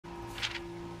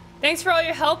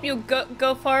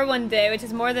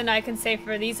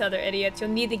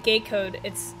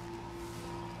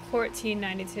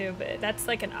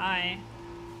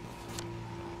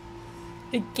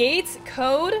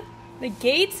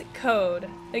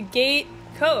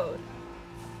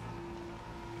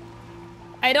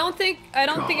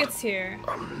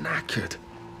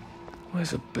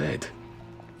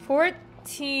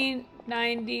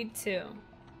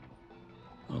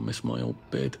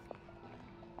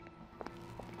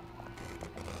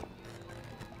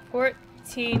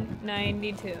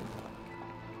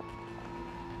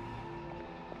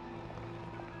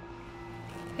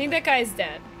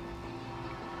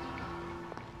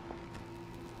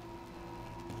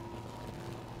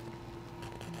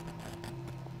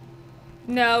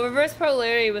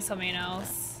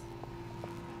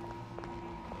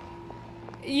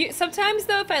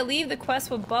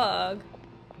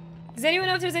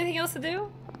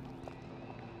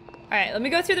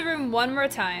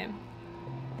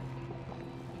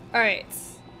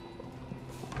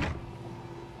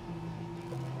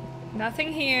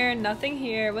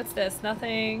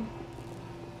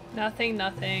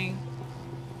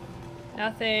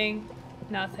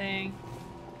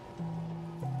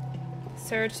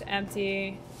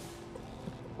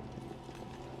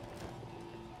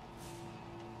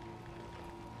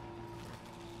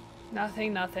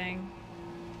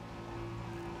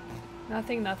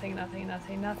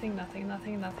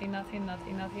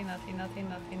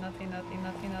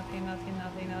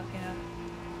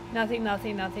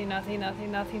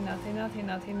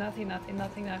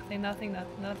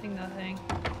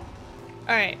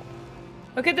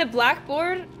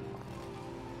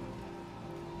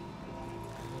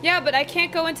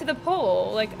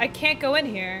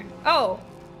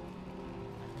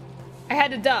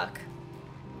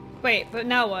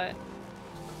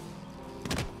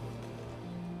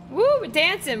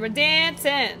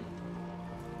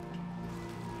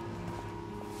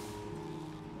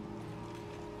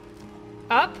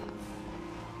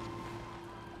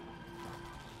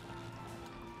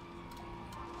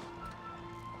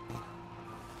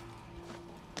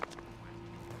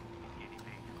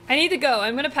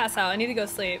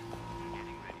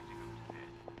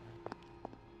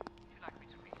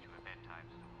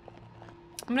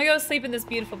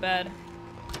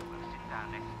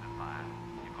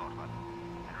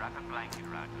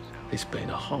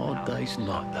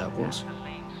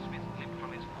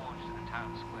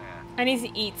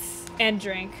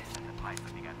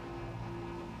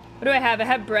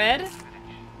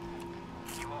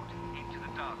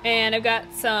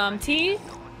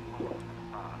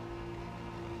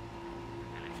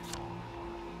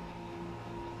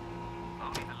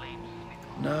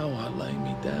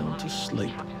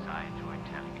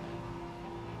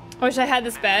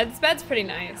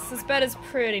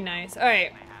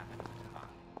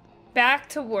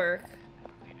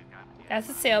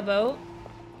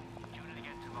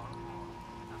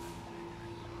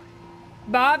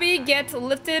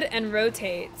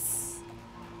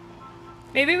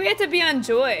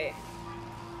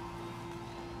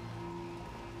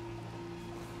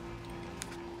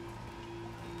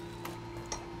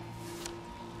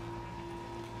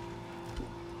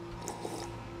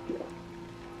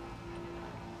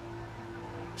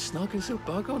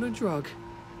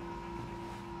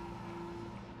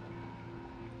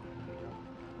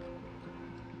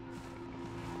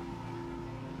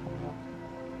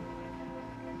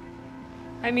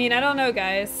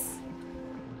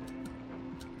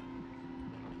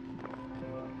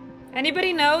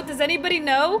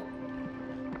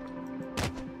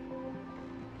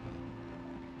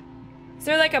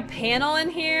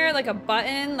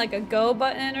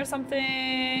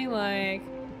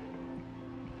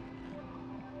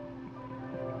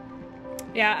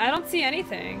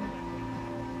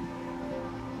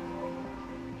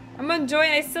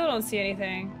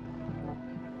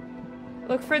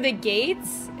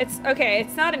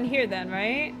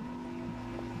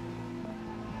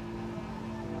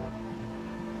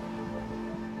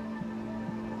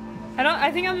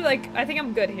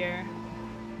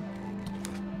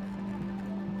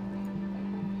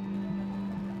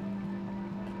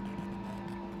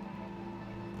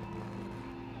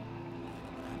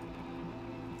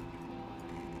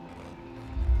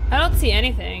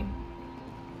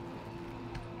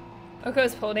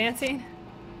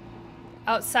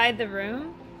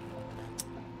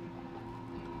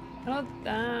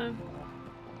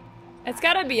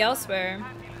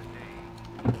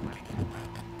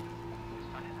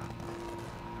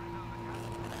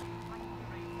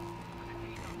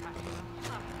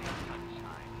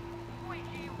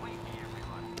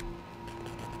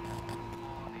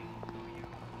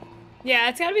Yeah,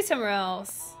 it's gotta be somewhere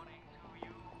else.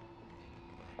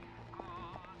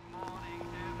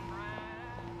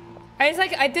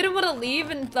 I didn't want to leave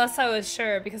unless I was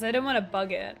sure because I didn't want to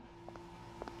bug it.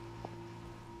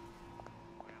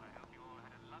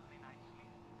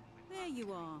 There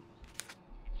you are.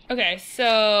 Okay,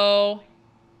 so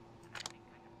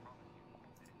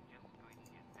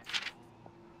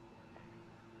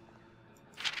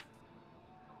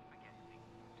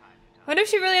I wonder if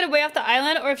she really had a way off the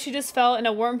island or if she just fell in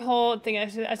a wormhole thing. I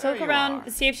should look around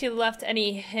to see if she left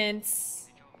any hints.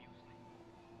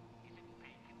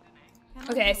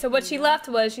 Okay, so what she left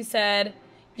was she said,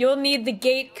 you'll need the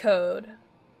gate code.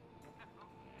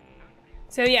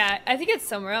 So yeah, I think it's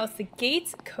somewhere else. The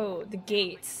gate code. The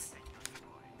gates.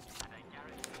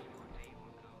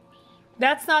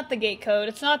 That's not the gate code.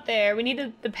 It's not there. We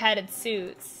needed the padded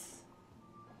suits.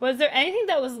 Was there anything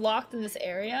that was locked in this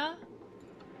area?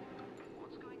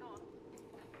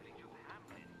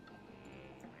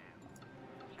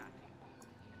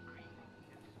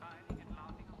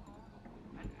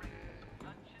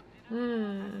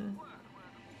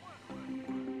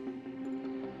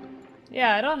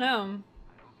 Yeah, I don't know.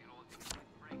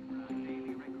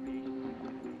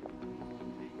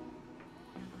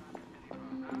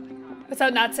 What's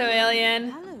up, Not So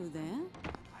Alien? Hello there.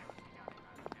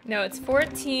 No, it's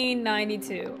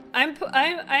 1492. I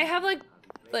have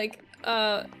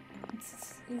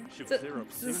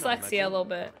dyslexia a little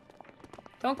bit.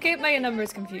 Don't get my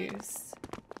numbers confused.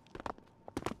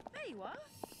 There you are.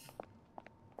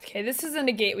 Okay, this isn't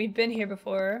a gate. We've been here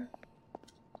before.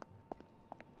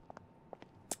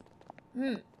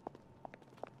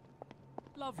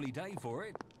 Lovely day for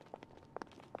it.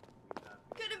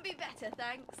 Couldn't be better,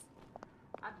 thanks.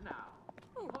 And now.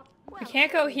 Oh, well, We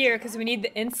can't go here because we need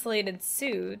the insulated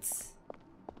suits.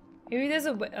 Maybe there's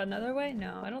another way?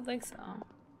 No, I don't think so.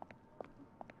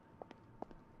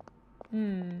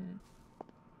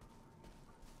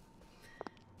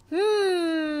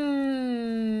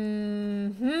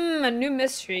 A new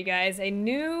mystery, guys. A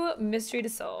new mystery to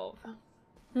solve.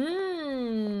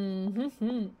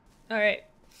 Alright.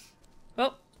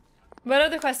 Well, what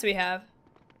other quests do we have?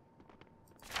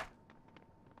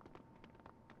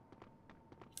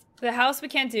 The house we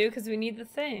can't do because we need the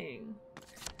thing.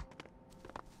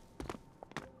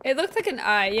 It looked like an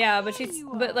eye, yeah, but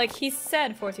like he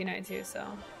said 1492, so.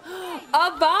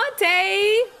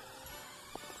 Avante!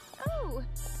 Oh,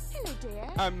 hello, dear.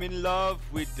 I'm in love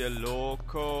with the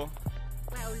Lowco.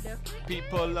 Well, look.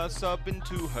 People are subbing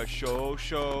to her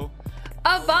show.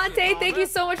 Avante, thank you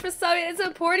so much for subbing and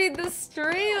supporting the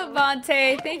stream,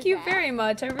 Avante. Thank you very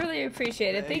much. I really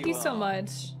appreciate it. Thank you so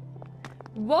much.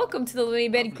 Welcome to the Looney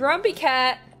Bin. Grumpy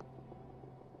Cat.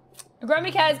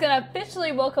 Grumpy Cat is gonna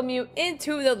officially welcome you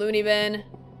into the Looney Bin.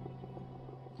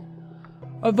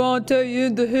 Avante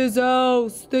into his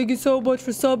house. Thank you so much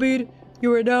for subbing.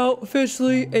 You are now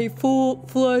officially a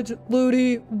full-fledged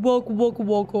Looney. Welcome, welcome,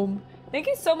 welcome. Thank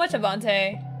you so much,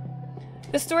 Avante.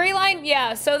 The storyline,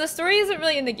 yeah, so the story isn't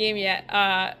really in the game yet,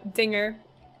 Dinger.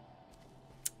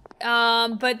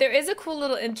 But there is a cool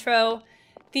little intro.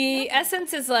 The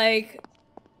essence is like,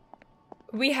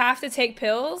 we have to take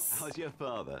pills. How's your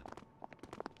father?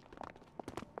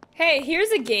 Hey, here's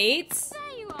a gate.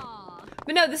 There you are.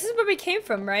 But no, this is where we came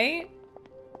from, right?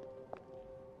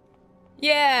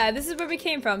 Yeah, this is where we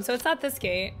came from, so it's not this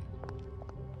gate.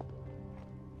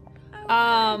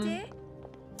 Oh, hello, dear.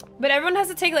 But everyone has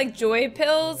to take like joy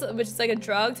pills, which is like a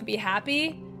drug to be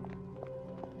happy.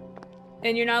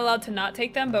 And you're not allowed to not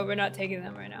take them, but we're not taking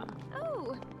them right now.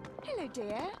 Oh, hello,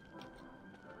 dear.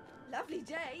 Lovely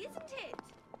day, isn't it?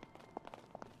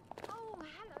 Oh,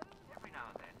 hello. Every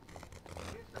now and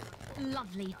then.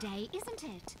 Lovely day, isn't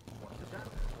it?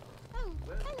 Oh,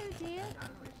 hello, dear.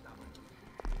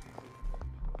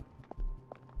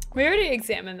 We already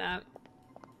examined that.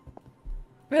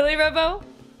 Really, Robo?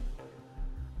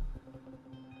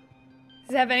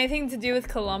 Does it have anything to do with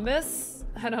Columbus?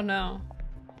 I don't know.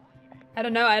 I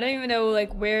don't know. I don't even know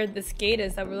like where this gate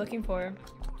is that we're looking for.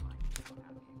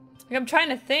 Like, I'm trying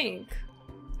to think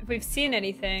if we've seen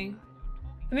anything.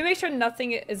 Let me make sure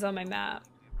nothing is on my map.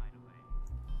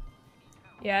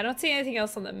 Yeah, I don't see anything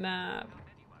else on the map.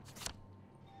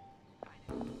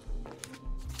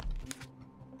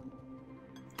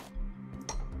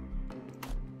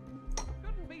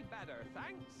 Couldn't be better,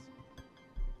 thanks.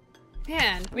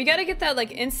 Man, we gotta get that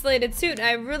like insulated suit.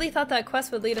 I really thought that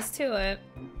quest would lead us to it.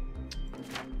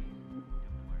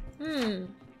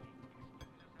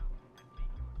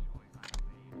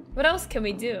 What else can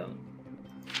we do?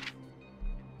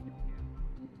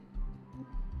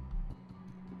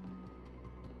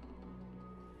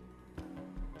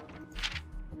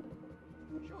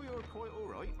 were quite all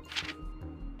right.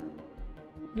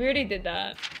 We already did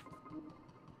that.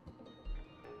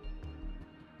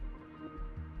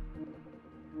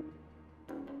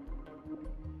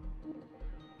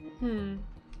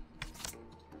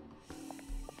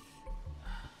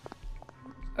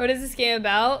 What is this game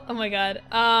about? Oh my god.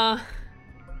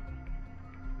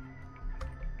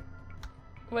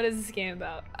 What is this game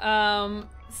about?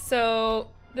 So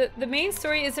the main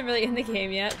story isn't really in the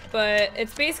game yet, but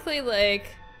it's basically like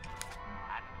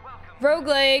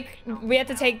roguelike. We have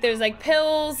to take, there's like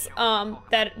pills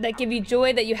that give you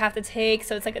joy that you have to take,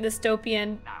 so it's like a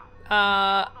dystopian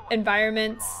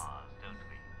environment.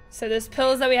 So there's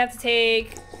pills that we have to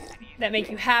take that make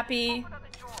you happy,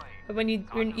 but when you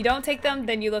don't take them,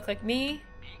 then you look like me.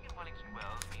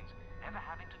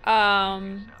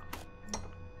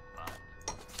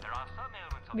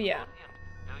 But yeah.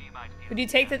 Would you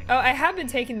take the? Oh, I have been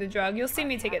taking the drug. You'll see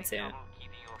me take it soon.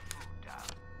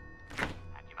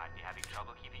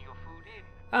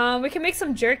 We can make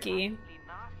some jerky.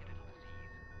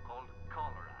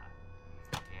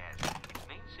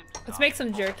 Let's make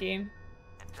some jerky.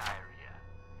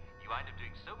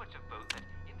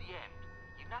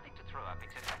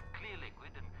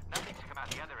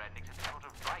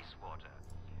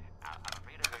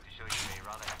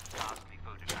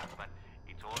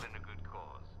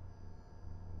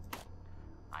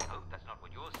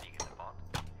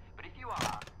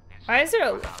 Why is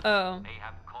there a... Oh.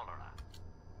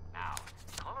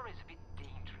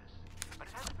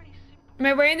 Am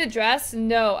I wearing the dress?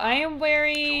 No, I am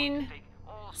wearing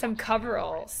some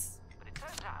coveralls.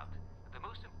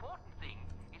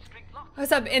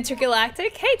 What's up,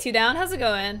 Intergalactic? Hey, Two Down, how's it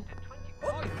going?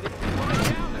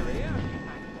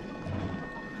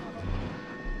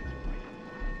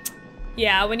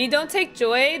 Yeah, when you don't take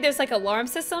joy, there's like alarm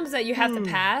systems that you have to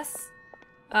pass.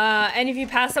 And if you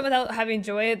pass them without having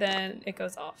joy, then it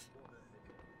goes off.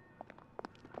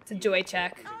 It's a joy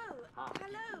check. Oh,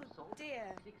 hello,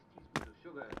 dear.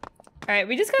 Alright,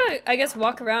 we just gotta, I guess,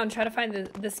 walk around and try to find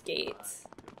this gate.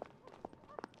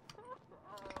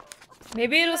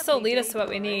 Maybe it'll still lead us to what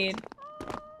we need.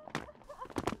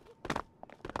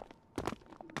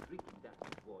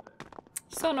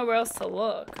 Just don't know where else to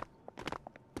look.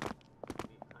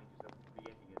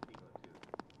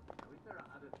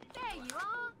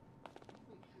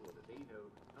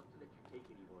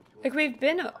 Like, we've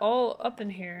been all up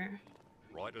in here.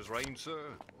 Right as rain, sir.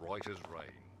 Right as rain.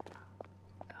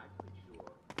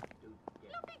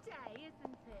 Lovely day,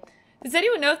 isn't it? Does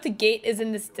anyone know if the gate is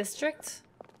in this district?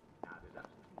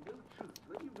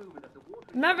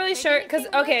 I'm not really sure, because,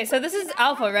 okay, so this is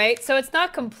alpha, right? So it's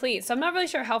not complete, so I'm not really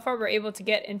sure how far we're able to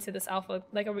get into this alpha.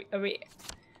 Like, are we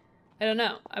I don't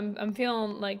know. I'm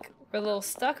feeling like we're a little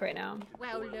stuck right now.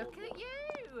 Well, look at you.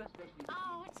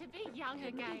 Oh, to be young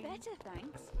again. Better,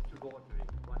 thanks.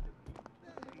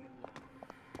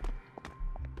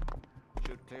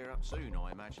 Should clear up soon,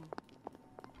 I imagine.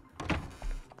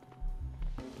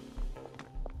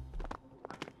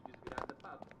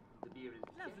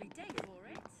 Lovely day for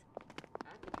it.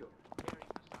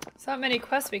 There's not many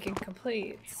quests we can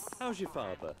complete. How's your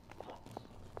father?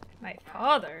 My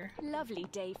father? Lovely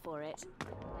day for it.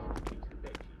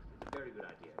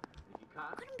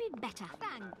 Couldn't be better,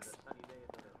 thanks.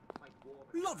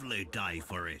 Lovely day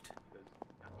for it.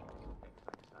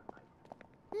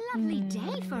 Lovely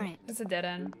day for it. It's a dead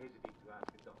end.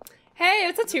 Hey,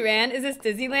 what's up, Turan? Is this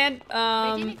Disneyland?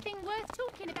 Anything worth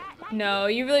talking about later? No,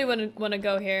 you really want to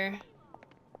go here.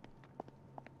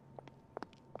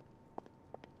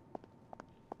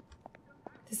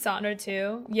 Dishonored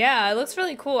 2? Yeah, it looks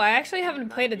really cool. I actually haven't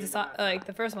played like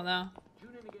the first one though.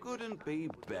 Couldn't be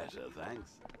better,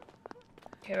 thanks.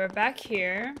 Okay, we're back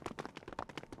here.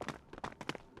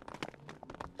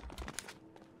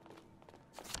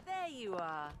 There you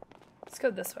are. Let's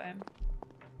go this way.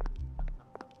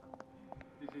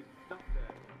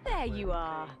 There you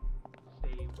are.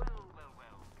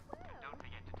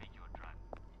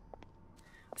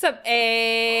 What's up,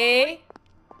 A?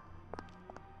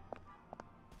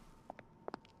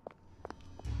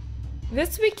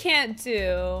 This we can't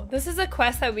do. This is a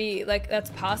quest that we, like, that's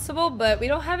possible, but we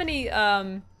don't have any, we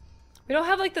don't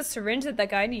have, like, the syringe that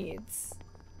guy needs.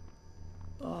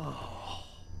 Oh.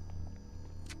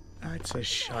 That's a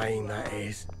shame, that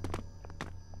is.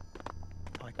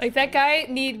 Like, that guy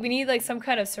we need, like, some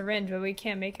kind of syringe, but we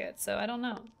can't make it, so I don't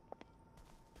know.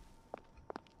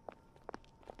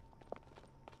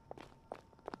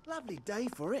 Lovely day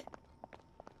for it.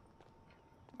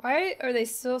 Why are they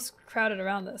still crowded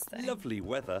around this thing? Lovely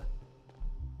weather.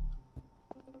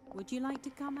 Would you like to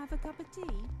come have a cup of tea?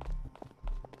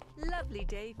 Lovely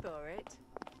day for it.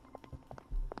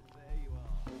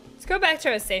 Let's go back to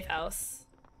our safe house.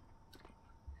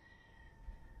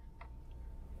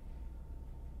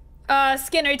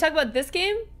 Skin, are you talking about this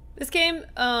game? This game,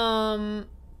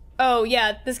 oh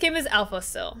yeah, this game is alpha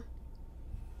still.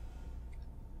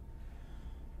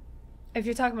 If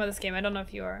you're talking about this game, I don't know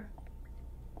if you are.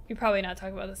 You're probably not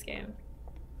talking about this game.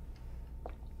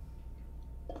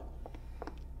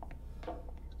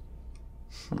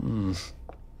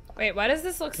 Wait, why does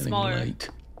this look Getting smaller? late.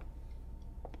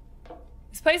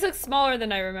 This place looks smaller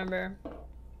than I remember.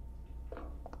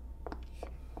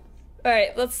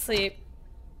 Alright, let's sleep.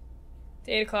 It's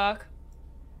 8 o'clock.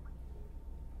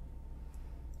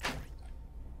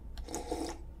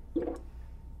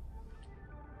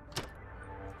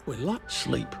 We're like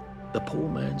sleep, the poor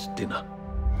man's dinner.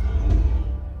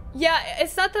 Yeah,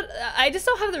 it's not that I just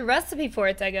don't have the recipe for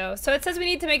it, Dego. So it says we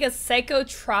need to make a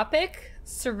psychotropic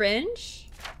syringe.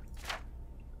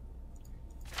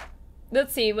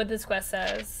 Let's see what this quest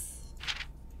says.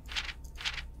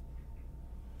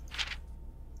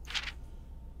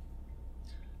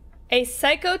 A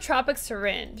psychotropic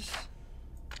syringe.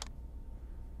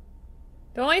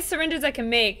 The only syringes I can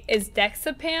make is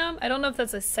dexapam. I don't know if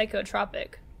that's a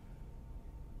psychotropic.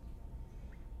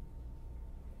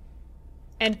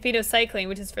 And phytocycline,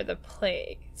 which is for the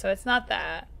plague. So it's not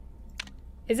that.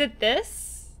 Is it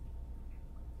this?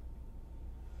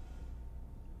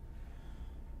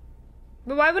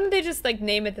 But why wouldn't they just like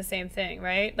name it the same thing,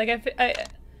 right? Like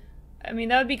I mean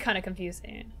that would be kind of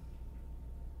confusing.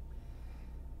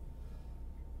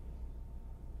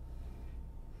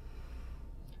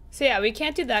 So yeah, we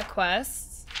can't do that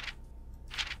quest.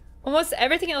 Almost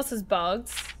everything else is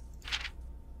bugs.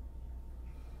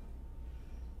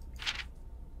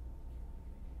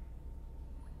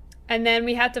 And then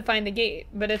we have to find the gate,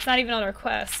 but it's not even on our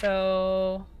quest,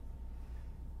 so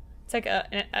it's like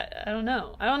I don't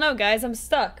know. I don't know, guys. I'm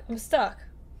stuck. I'm stuck.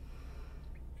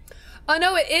 Oh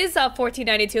no, it is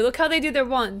 1492. Look how they do their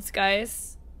ones,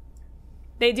 guys.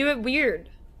 They do it weird.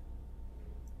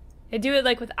 They do it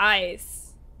like with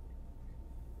eyes.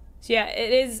 So yeah,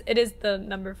 it is the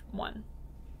number 1.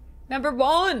 Number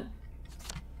 1.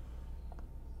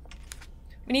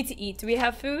 We need to eat. Do we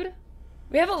have food?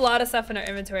 We have a lot of stuff in our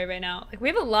inventory right now. Like we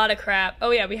have a lot of crap.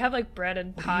 Oh yeah, we have like bread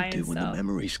and pie and stuff. What do you do when the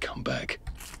memories come back?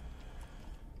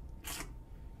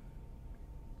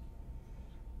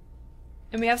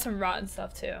 And we have some rotten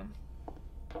stuff too.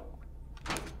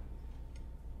 I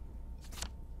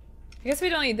guess we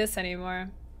don't need this anymore.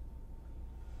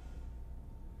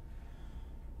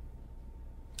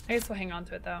 I guess we'll hang on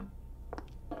to it though.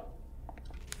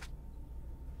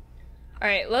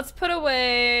 Alright, let's put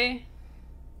away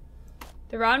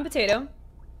the rotten potato.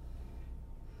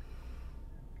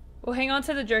 We'll hang on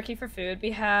to the jerky for food.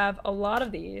 We have a lot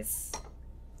of these.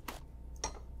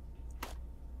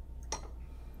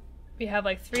 We have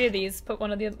like 3 of these. Put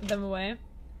one of them away.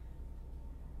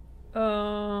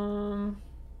 Put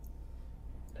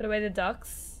away the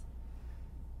ducks.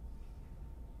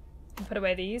 And put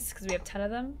away these because we have 10 of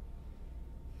them.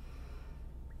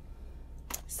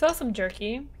 Still have some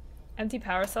jerky. Empty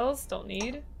power cells. Don't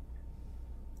need.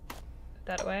 Put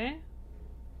that away.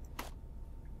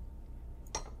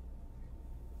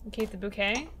 And keep the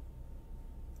bouquet.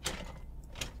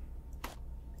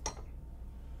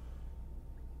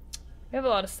 We have a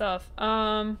lot of stuff.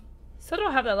 Still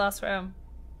don't have that last row.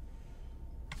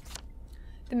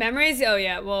 The memories? Oh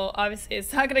yeah, well obviously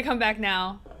it's not gonna come back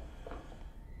now.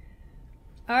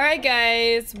 Alright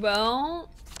guys, well,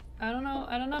 I don't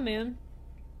know man.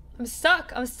 I'm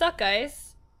stuck,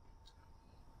 guys.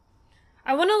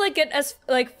 I wanna like get as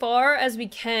far as we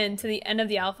can to the end of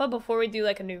the alpha before we do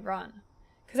like a new run.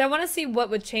 Cause I wanna see what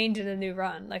would change in the new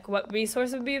run. Like what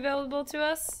resource would be available to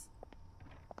us.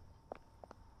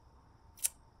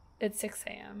 It's 6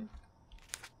 a.m.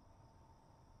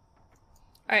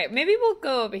 Alright, maybe we'll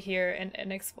go over here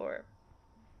and explore.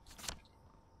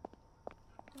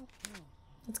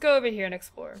 Let's go over here and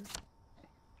explore.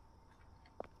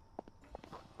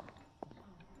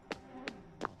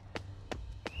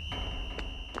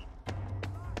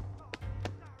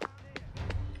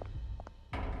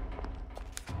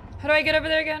 How do I get over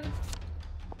there again?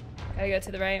 Gotta go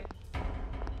to the right.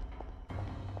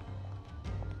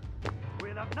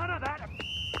 We'll have none of that.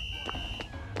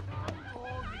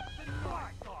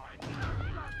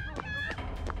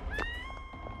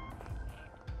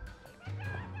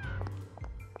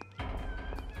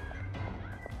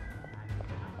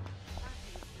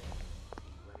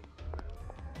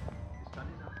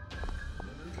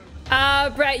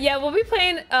 Brett, yeah, we'll be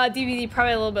playing DVD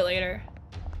probably a little bit later.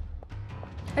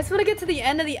 I just want to get to the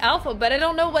end of the alpha, but I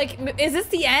don't know, like, is this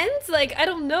the end? Like, I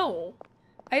don't know.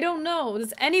 I don't know.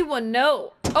 Does anyone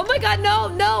know? Oh my god, no,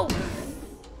 no!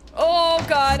 Oh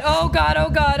god, oh god, oh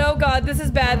god, oh god. This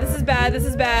is bad, this is bad, this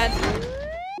is bad.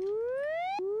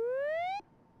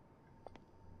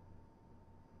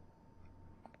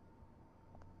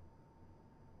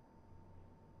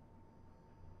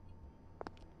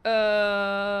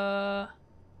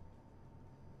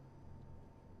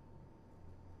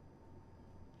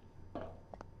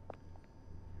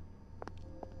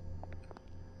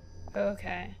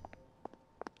 Okay.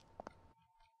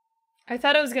 I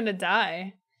thought I was gonna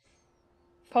die.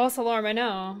 False alarm, I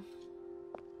know.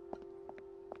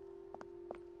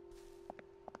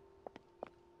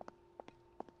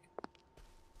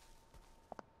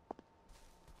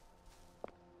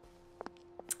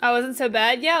 I wasn't so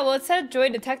bad. Yeah, well, it said joy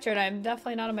detector, and I'm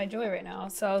definitely not on my joy right now.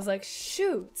 So I was like,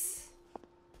 shoot.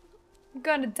 I'm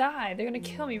gonna die. They're gonna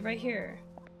kill me right here.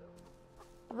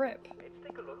 Rip. Let's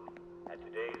take a look at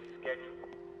today's schedule.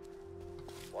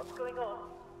 What's going on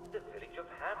in the village of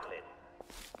Hamlin?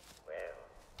 Well,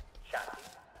 chatting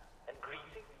and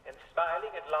greeting and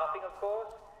smiling and laughing, of course,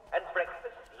 and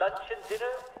breakfast, lunch and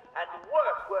dinner, and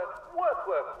work.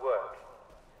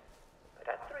 But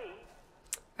at 3,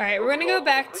 alright, we're gonna go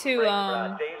back to,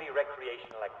 daily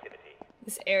recreational activity.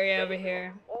 this area over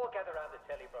here. All gather around the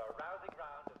telly for a rousing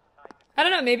round of time. I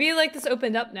don't know, maybe like this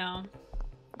opened up now.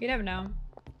 You never know.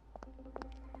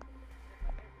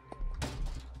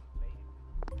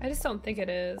 I just don't think it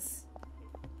is.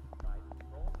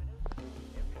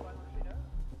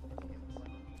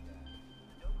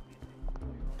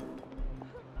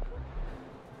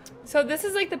 So this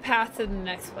is like the path to the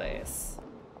next place.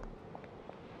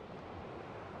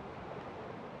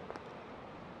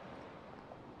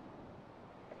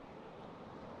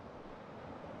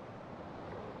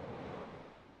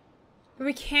 But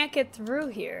we can't get through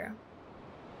here.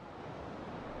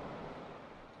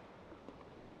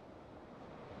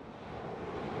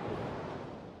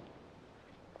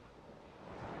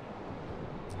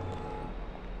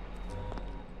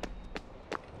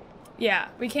 Yeah,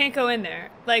 we can't go in there.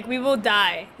 Like, we will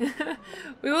die.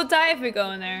 We will die if we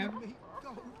go in there.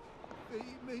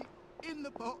 In the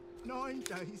pot, 9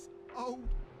 days old.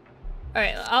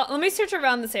 Alright, let me search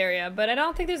around this area, but I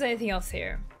don't think there's anything else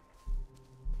here.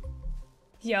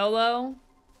 YOLO?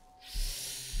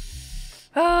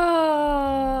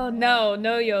 Oh, no,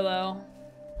 no YOLO.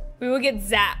 We will get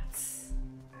zapped.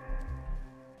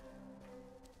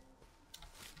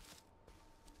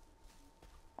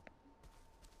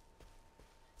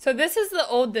 So this is the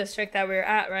old district that we were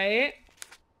at, right?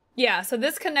 Yeah, so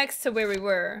this connects to where we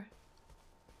were.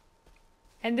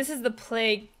 And this is the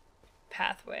plague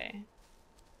pathway.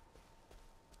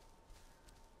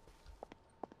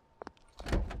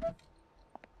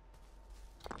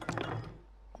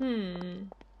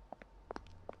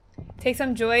 Take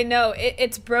some joy? No,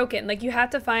 it's broken. Like, you have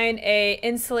to find a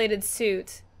insulated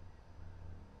suit.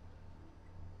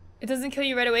 It doesn't kill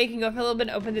you right away. You can go for a little bit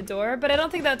and open the door, but I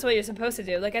don't think that's what you're supposed to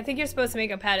do. Like, I think you're supposed to make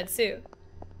a padded suit.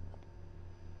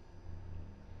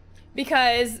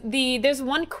 Because there's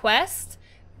one quest,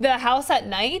 the house at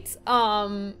night,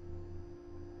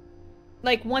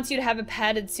 like, wants you to have a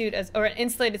padded suit or an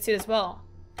insulated suit as well.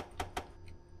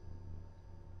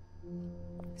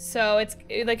 So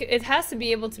it has to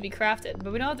be able to be crafted,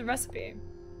 but we don't have the recipe.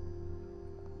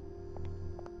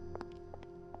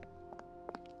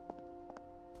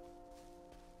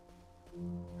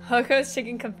 Lowco's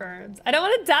chicken confirmed. I don't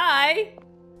want to die.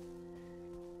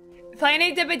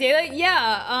 Playing Dead by Daylight?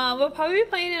 Yeah, we'll probably be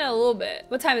playing it in a little bit.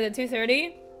 What time is it?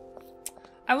 2:30?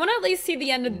 I want to at least see the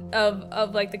end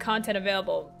of like the content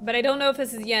available, but I don't know if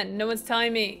this is the end. No one's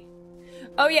telling me.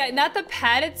 Oh yeah, not the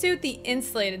padded suit, the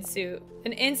insulated suit.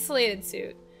 An insulated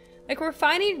suit. Like, we're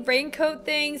finding raincoat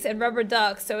things and rubber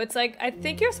ducks, so it's like, I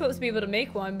think you're supposed to be able to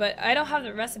make one, but I don't have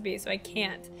the recipe, so I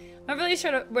can't. I'm not really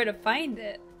sure where to find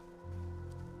it.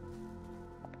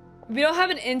 We don't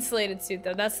have an insulated suit,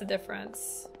 though. That's the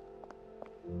difference.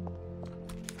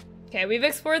 Okay, we've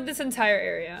explored this entire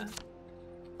area.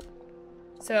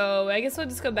 So, I guess we'll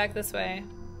just go back this way.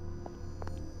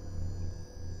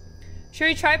 Should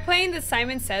we try playing the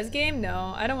Simon Says game?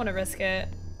 No, I don't want to risk it.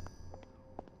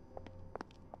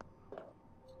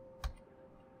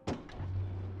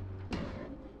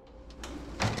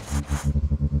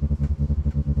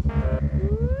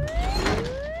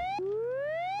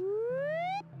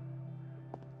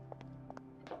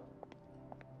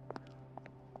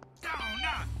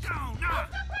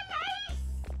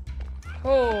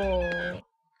 Oh.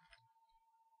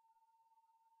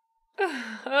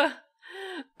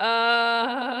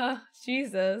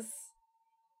 Jesus.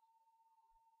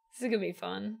 This is gonna be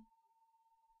fun.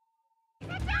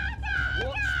 What's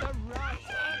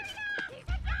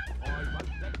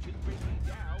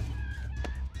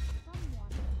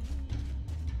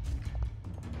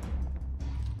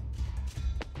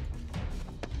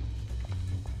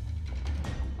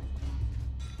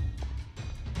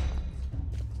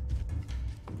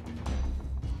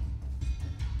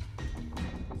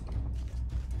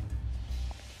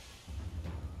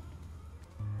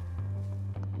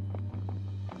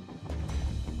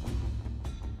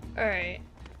Alright.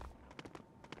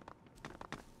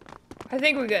 I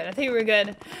think we're good. I think we're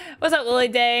good. What's up, Lily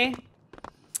Day? Do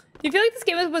you feel like this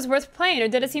game was worth playing, or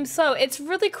did it seem slow? It's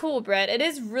really cool, Brett. It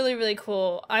is really, really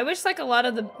cool. I wish like a lot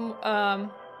of the,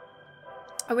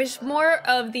 I wish more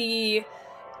of the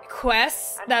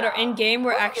quests that are in-game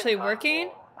were actually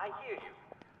working.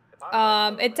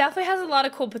 It definitely has a lot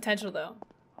of cool potential, though.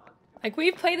 Like,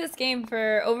 we've played this game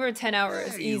for over 10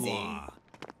 hours, easy.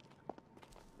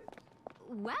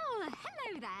 Well,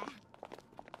 hello there.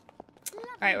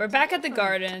 Alright, we're back at the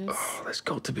gardens. Oh, there's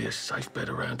got to be a safe bed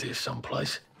around here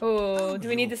someplace. Oh, do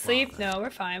we need to sleep? No, we're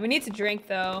fine. We need to drink,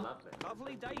 though.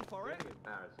 Lovely day for it.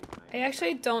 I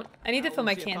actually don't... I need to fill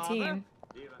my canteen.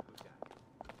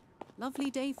 Lovely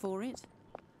day for it.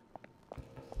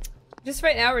 Just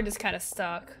right now, we're just kind of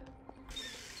stuck.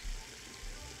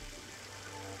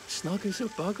 Snug as a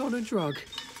bug on a drug.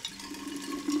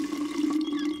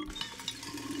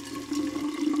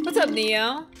 What's up,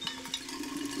 Neo?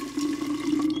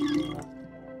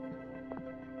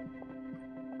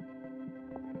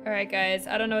 Alright, guys.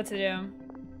 I don't know what to do.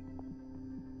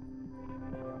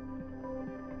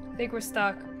 I think we're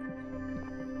stuck.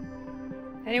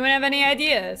 Anyone have any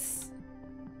ideas?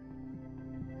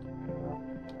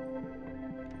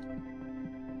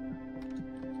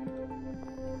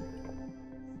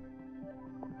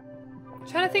 I'm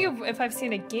trying to think of if I've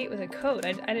seen a gate with a code.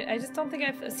 I just don't think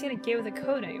I've seen a gate with a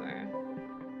code anywhere.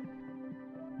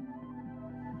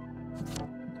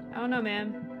 I don't know,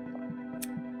 man.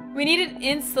 We need an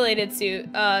insulated suit,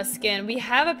 skin. We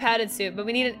have a padded suit, but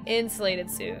we need an insulated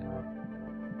suit.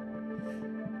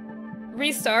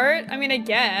 Restart? I mean, I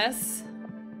guess.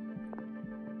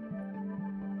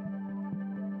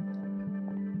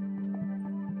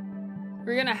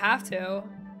 We're gonna have to.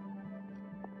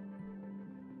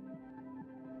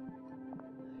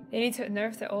 They need to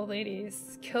nerf the old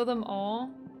ladies. Kill them all?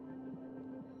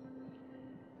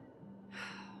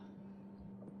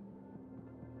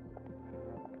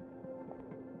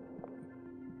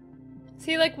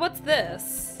 See, like, what's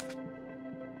this?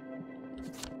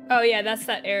 Oh yeah, that's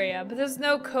that area. But there's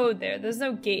no code there. There's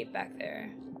no gate back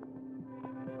there.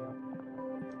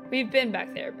 We've been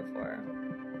back there before.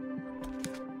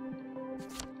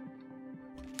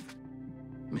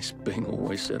 Miss Bing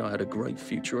always said I had a great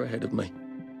future ahead of me.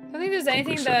 I don't think there's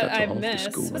anything that I've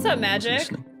missed. What's up, Magic?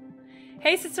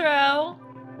 Hey, Cicero.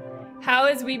 How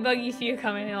is Wee Buggy Few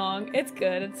coming along? It's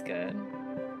good, it's good.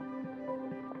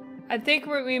 I think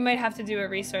we might have to do a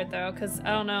restart, though, because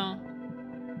I don't know.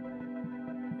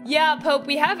 Yeah, Pope,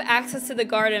 we have access to the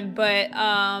garden, but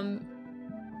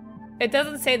it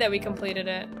doesn't say that we completed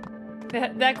it.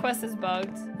 That quest is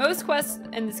bugged. Most quests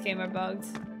in this game are bugged.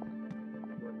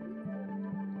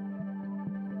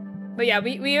 But yeah,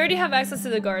 we already have access to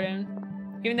the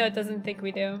garden, even though it doesn't think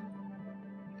we do.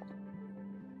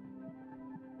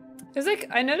 There's like,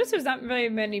 I noticed there's not really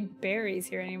many berries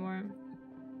here anymore.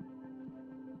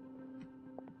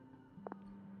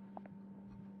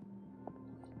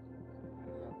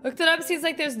 Looked it up, seems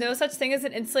like there's no such thing as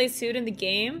an insulated suit in the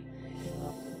game.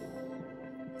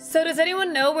 So does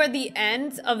anyone know where the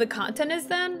end of the content is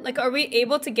then? Like, are we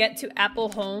able to get to Apple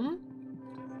Home?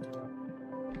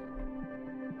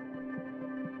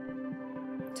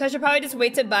 So I should probably just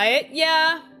wait to buy it?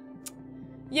 Yeah.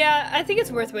 Yeah, I think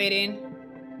it's worth waiting.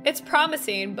 It's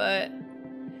promising, but...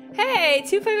 Hey,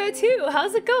 2502,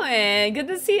 how's it going? Good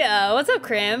to see ya. What's up,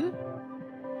 Krim?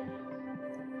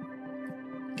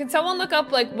 Can someone look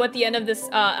up, like, what the end of this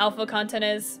alpha content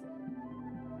is?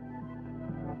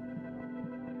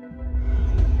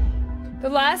 The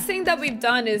last thing that we've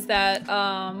done is that,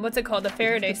 what's it called? The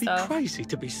Faraday stuff. It'd be crazy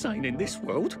to be sane in this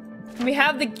world. We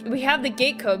have the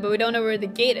gate code, but we don't know where the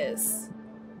gate is.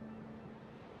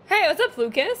 Hey, what's up,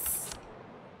 Lucas?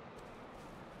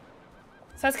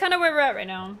 So that's kind of where we're at right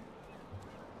now.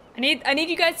 I need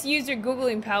you guys to use your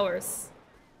Googling powers.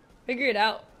 Figure it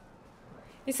out.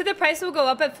 You said the price will go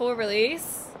up at full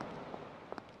release?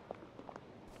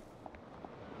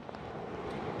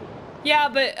 Yeah,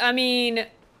 but I mean,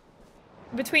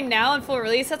 between now and full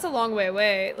release, that's a long way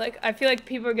away. Like, I feel like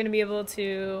people are gonna be able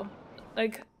to,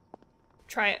 like,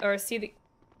 try it or see the...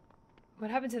 What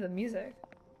happened to the music?